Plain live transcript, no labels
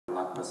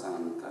l'acqua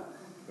santa.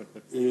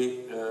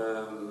 E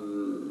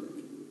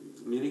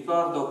mi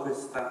ricordo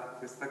questa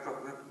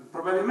cosa,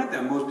 probabilmente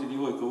a molti di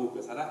voi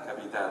comunque sarà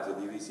capitato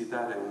di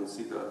visitare un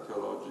sito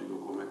archeologico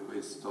come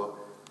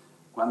questo,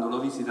 quando lo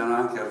visitano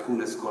anche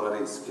alcune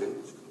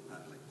scolaresche,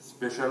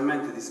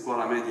 specialmente di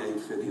scuola media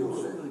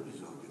inferiore. Non solo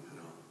episodi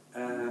però,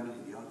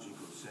 quelli di oggi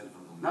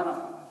conservano...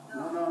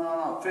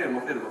 No,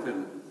 fermo.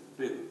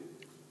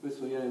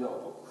 Questo viene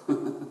dopo.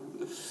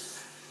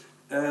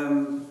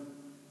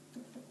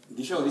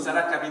 Dicevo, vi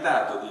sarà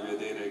capitato di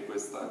vedere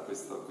questo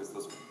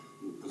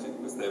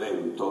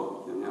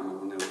evento,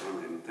 chiamiamolo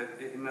neutralmente,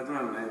 e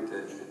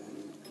naturalmente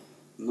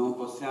non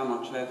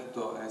possiamo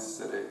certo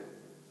essere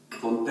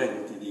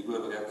contenti di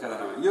quello che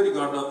accade.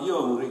 Io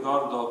ho un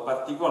ricordo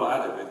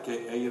particolare,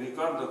 perché è il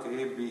ricordo che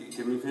ebbi,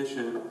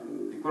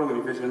 di quello che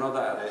mi fece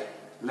notare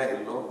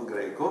Lello,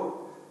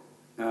 greco,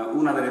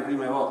 una delle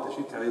prime volte,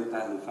 circa 20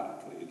 anni fa,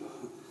 credo,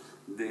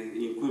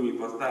 in cui mi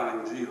portava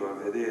in giro a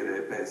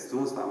vedere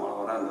Pestum. Stavamo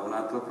lavorando a un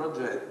altro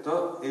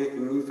progetto e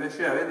mi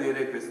faceva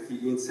vedere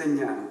questi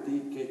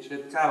insegnanti che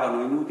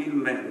cercavano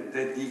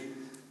inutilmente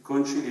di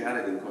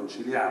conciliare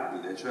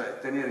l'inconciliabile, cioè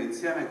tenere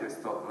insieme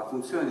la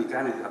funzione di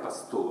cane da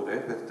pastore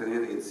per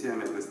tenere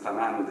insieme questa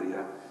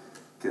mandria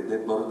che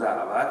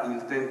debordava,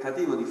 il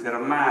tentativo di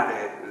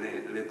fermare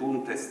le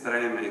punte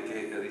estreme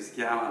che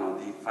rischiavano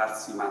di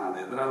farsi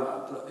male, tra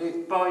l'altro,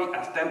 e poi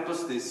al tempo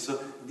stesso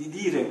di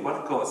dire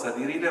qualcosa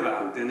di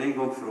rilevante nei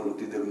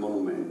confronti del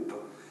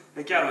monumento.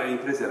 È chiaro che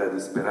l'impresa era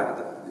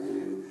disperata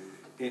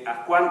e a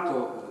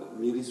quanto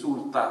mi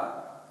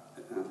risulta,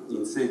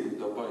 in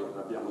seguito poi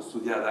l'abbiamo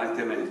studiata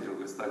anche meglio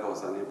questa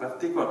cosa nei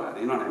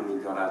particolari, non è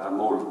migliorata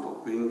molto,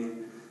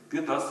 quindi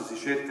piuttosto si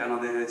cercano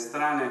delle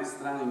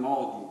strani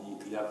modi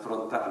di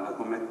affrontarla,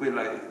 come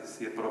quella che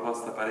si è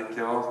proposta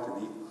parecchie volte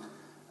di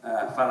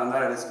far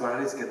andare le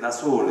scolaresche da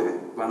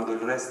sole quando il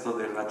resto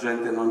della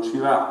gente non ci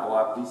va, o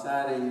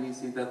avvisare i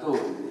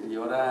visitatori degli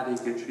orari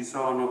che ci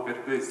sono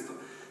per questo.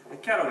 È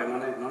chiaro che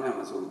non è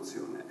una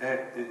soluzione,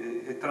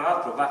 e tra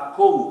l'altro va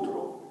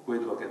contro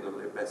quello che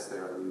dovrebbe essere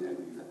la linea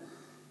guida.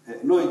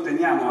 Noi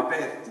teniamo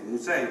aperti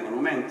musei,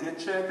 monumenti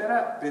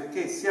eccetera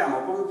perché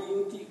siamo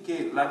convinti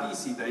che la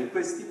visita in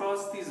questi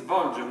posti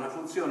svolge una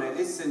funzione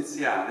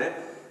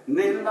essenziale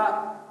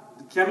nella,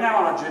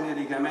 chiamiamola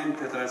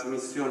genericamente,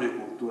 trasmissione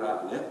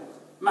culturale,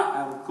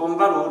 ma con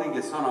valori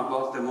che sono a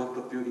volte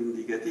molto più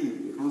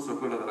indicativi, incluso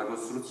quello della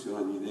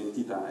costruzione di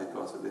identità e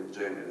cose del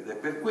genere. Ed è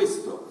per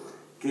questo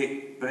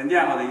che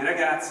prendiamo dei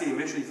ragazzi e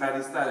invece di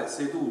farli stare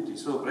seduti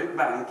sopra i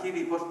banchi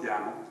li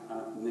portiamo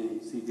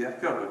nei siti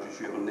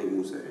archeologici o nei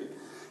musei.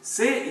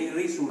 Se il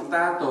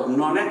risultato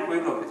non è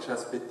quello che ci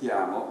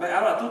aspettiamo,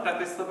 allora tutta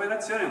questa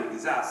operazione è un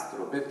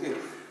disastro, perché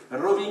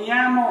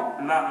roviniamo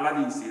la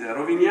visita,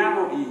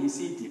 roviniamo i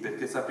siti,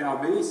 perché sappiamo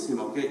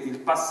benissimo che il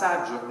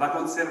passaggio, la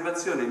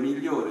conservazione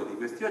migliore di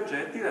questi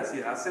oggetti la si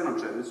ha se non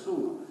c'è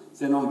nessuno,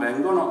 se non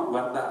vengono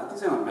guardati,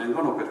 se non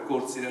vengono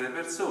percorsi dalle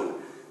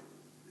persone.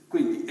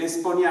 Quindi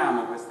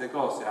esponiamo queste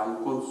cose a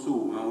un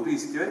consumo, a un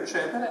rischio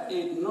eccetera,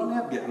 e non ne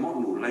abbiamo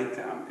nulla in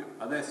cambio.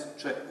 Adesso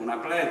c'è una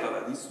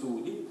pletora di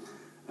studi,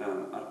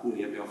 alcuni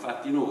li abbiamo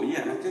fatti noi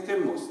anche, che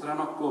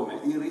mostrano come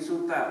il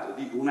risultato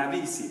di una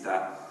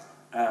visita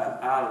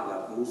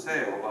al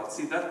museo o al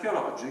sito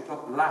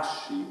archeologico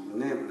lasci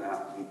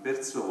nelle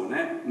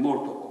persone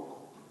molto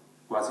poco,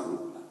 quasi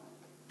nulla.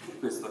 E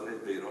questo è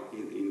vero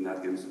in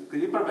larga misura.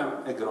 Quindi il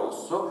problema è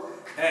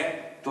grosso,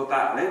 è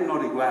totale, non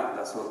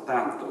riguarda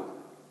soltanto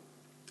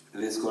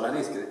le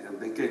scolaresche,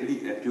 benché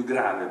lì è più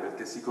grave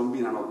perché si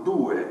combinano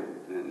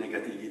due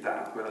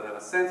negatività, quella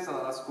dell'assenza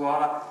dalla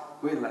scuola,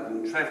 quella di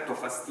un certo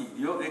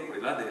fastidio e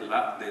quella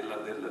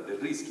del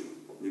rischio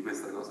di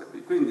questa cosa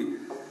qui.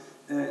 Quindi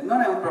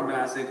non è un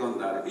problema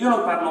secondario. Io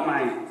non parlo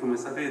mai, come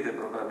sapete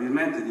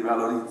probabilmente, di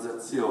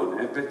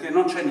valorizzazione, perché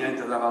non c'è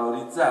niente da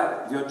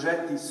valorizzare, gli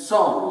oggetti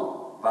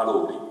sono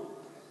valori.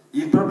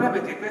 Il problema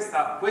è che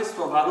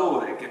questo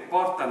valore che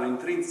portano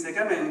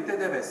intrinsecamente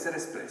deve essere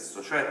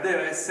espresso, cioè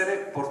deve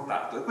essere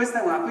portato, e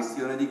questa è una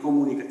questione di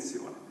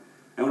comunicazione,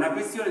 cioè una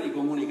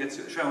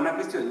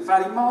questione di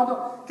fare in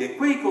modo che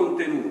quei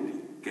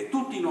contenuti che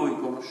tutti noi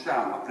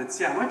conosciamo,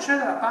 apprezziamo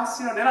eccetera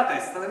passino nella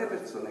testa delle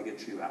persone che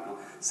ci vanno.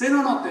 Se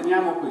non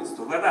otteniamo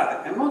questo,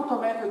 guardate, è molto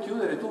meglio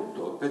chiudere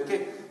tutto,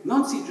 perché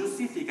non si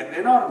giustifica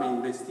l'enorme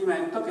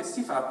investimento che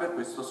si fa per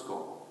questo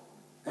scopo,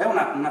 è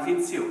una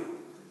finzione.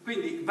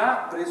 Quindi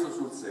va preso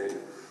sul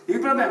serio. Il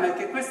problema è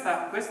che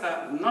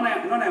questa non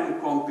è un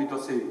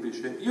compito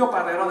semplice. Io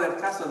parlerò del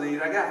caso dei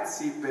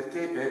ragazzi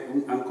perché è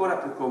ancora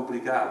più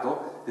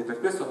complicato, e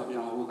per questo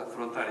l'abbiamo voluto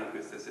affrontare in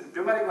questo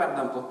esempio, ma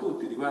riguarda un po'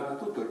 tutti, riguarda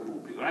tutto il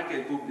pubblico. Non è che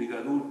il pubblico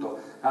adulto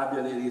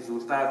abbia dei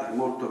risultati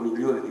molto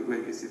migliori di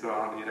quelli che si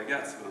trovano i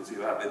ragazzi quando si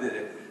va a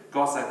vedere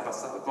cosa è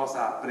passato,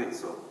 cosa ha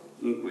preso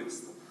in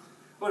questo.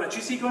 Ora,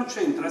 ci si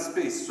concentra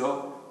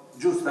spesso,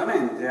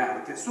 giustamente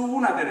anche, su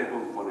una delle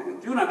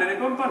componenti. Una delle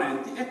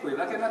componenti è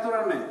quella che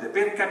naturalmente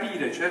per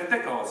capire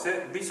certe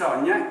cose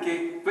bisogna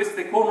che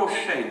queste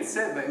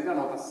conoscenze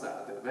vengano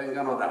passate,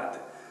 vengano date,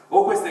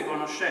 o queste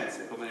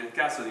conoscenze, come nel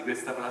caso di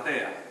questa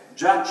platea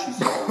già ci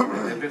sono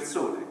delle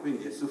persone,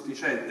 quindi è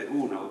sufficiente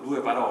una o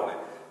due parole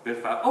per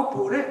fare,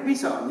 oppure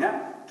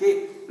bisogna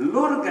che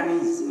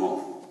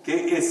l'organismo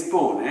che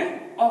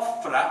espone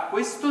offra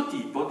questo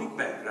tipo di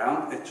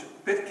background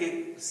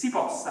perché si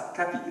possa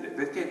capire,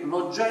 perché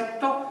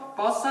l'oggetto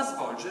possa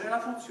svolgere la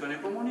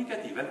funzione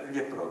comunicativa che gli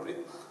è propria.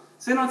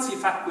 Se non si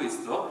fa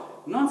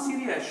questo non si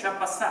riesce a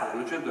passare,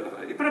 non c'è dove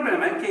fare. Il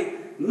problema è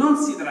che non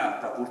si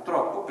tratta,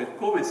 purtroppo, per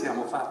come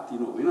siamo fatti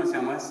noi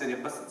siamo esseri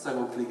abbastanza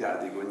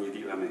complicati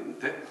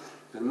cognitivamente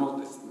per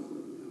molti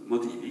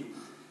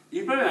motivi.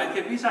 Il problema è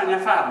che bisogna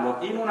farlo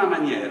in una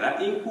maniera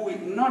in cui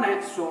non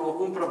è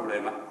solo un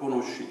problema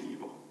conoscitivo.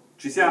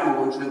 Ci siamo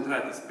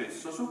concentrati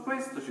spesso su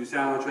questo, ci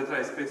siamo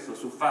concentrati spesso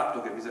sul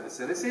fatto che bisogna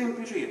essere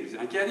semplici, che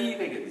bisogna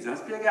chiarire, che bisogna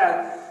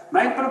spiegare,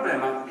 ma il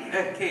problema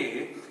è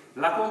che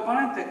la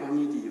componente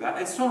cognitiva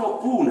è solo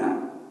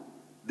una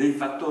dei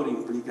fattori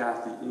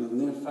implicati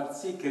nel far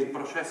sì che il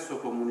processo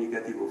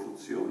comunicativo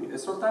funzioni, è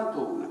soltanto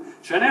una.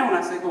 Ce n'è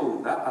una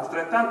seconda,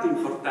 altrettanto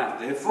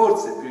importante e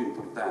forse più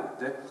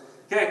importante,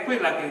 che è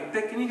quella che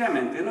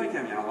tecnicamente noi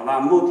chiamiamo la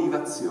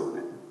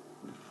motivazione.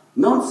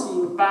 Non si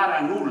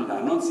impara nulla,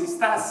 non si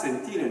sta a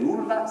sentire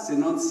nulla se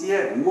non si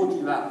è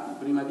motivati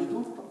prima di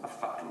tutto a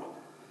farlo.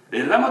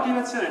 E la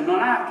motivazione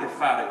non ha a che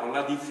fare con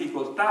la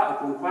difficoltà o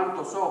con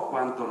quanto so o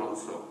quanto non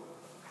so.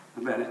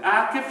 Va bene?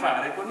 Ha a che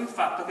fare con il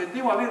fatto che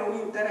devo avere un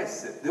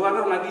interesse, devo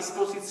avere una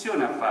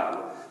disposizione a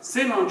farlo.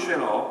 Se non ce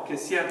l'ho, che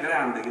sia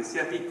grande, che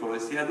sia piccolo, che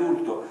sia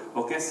adulto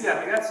o che sia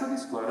ragazzo di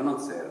scuola, non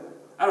serve.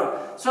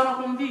 Allora, sono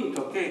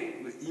convinto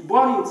che i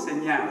buoni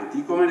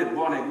insegnanti, come le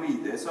buone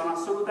guide, sono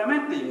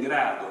assolutamente in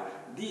grado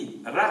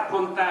di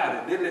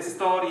raccontare delle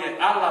storie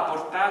alla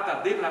portata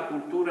della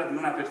cultura di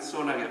una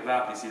persona che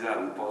va a visitare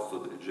un posto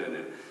del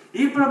genere.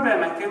 Il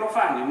problema è che lo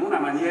fanno in una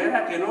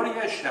maniera che non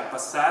riesce a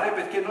passare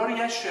perché non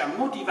riesce a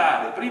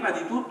motivare prima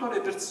di tutto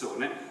le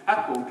persone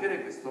a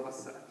compiere questo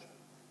passaggio.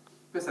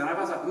 Questa è una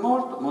cosa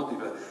molto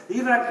importante.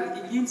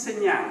 Gli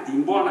insegnanti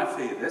in buona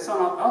fede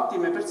sono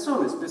ottime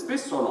persone,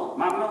 spesso no,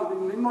 ma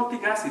in molti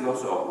casi lo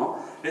sono,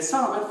 e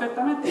sono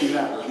perfettamente in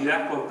grado di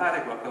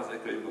raccontare qualcosa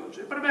che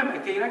coinvolge. Il problema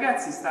è che i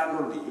ragazzi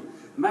stanno lì,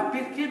 ma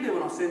perché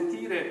devono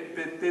sentire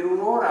per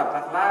un'ora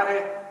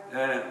parlare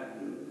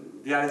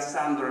di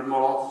Alessandro il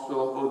Molosso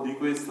o di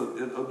questo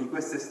o di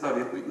queste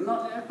storie qui?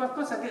 No, è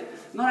qualcosa che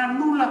non ha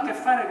nulla a che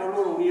fare con il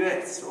loro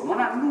universo,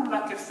 non ha nulla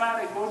a che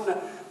fare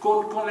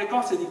con le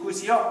cose di cui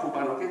si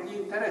occupano, che gli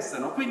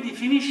interessano, quindi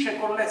finisce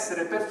con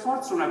l'essere per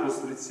forza una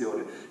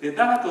costrizione, e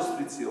dalla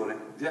costrizione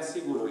vi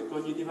assicuro che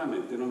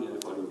cognitivamente non viene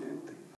fuori niente.